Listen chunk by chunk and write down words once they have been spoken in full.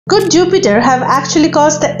Could Jupiter have actually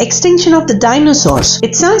caused the extinction of the dinosaurs?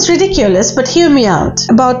 It sounds ridiculous, but hear me out.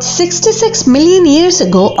 About 66 million years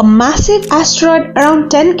ago, a massive asteroid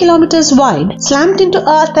around 10 kilometers wide slammed into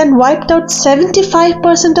Earth and wiped out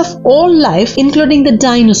 75% of all life, including the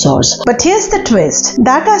dinosaurs. But here's the twist.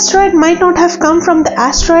 That asteroid might not have come from the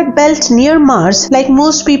asteroid belt near Mars like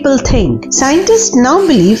most people think. Scientists now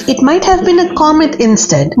believe it might have been a comet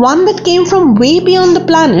instead, one that came from way beyond the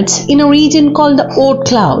planets in a region called the Oort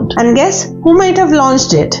cloud. And guess who might have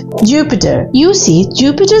launched it? Jupiter. You see,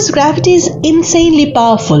 Jupiter's gravity is insanely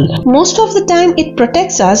powerful. Most of the time it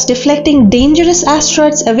protects us, deflecting dangerous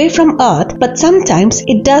asteroids away from Earth, but sometimes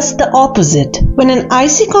it does the opposite. When an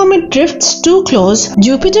icy comet drifts too close,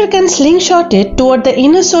 Jupiter can slingshot it toward the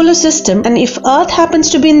inner solar system, and if Earth happens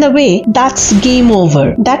to be in the way, that's game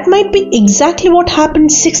over. That might be exactly what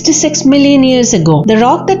happened 66 million years ago. The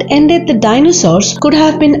rock that ended the dinosaurs could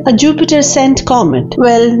have been a Jupiter-sent comet.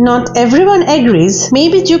 Well, not everyone agrees.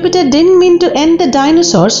 Maybe Jupiter didn't mean to end the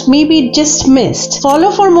dinosaurs, maybe it just missed.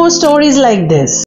 Follow for more stories like this.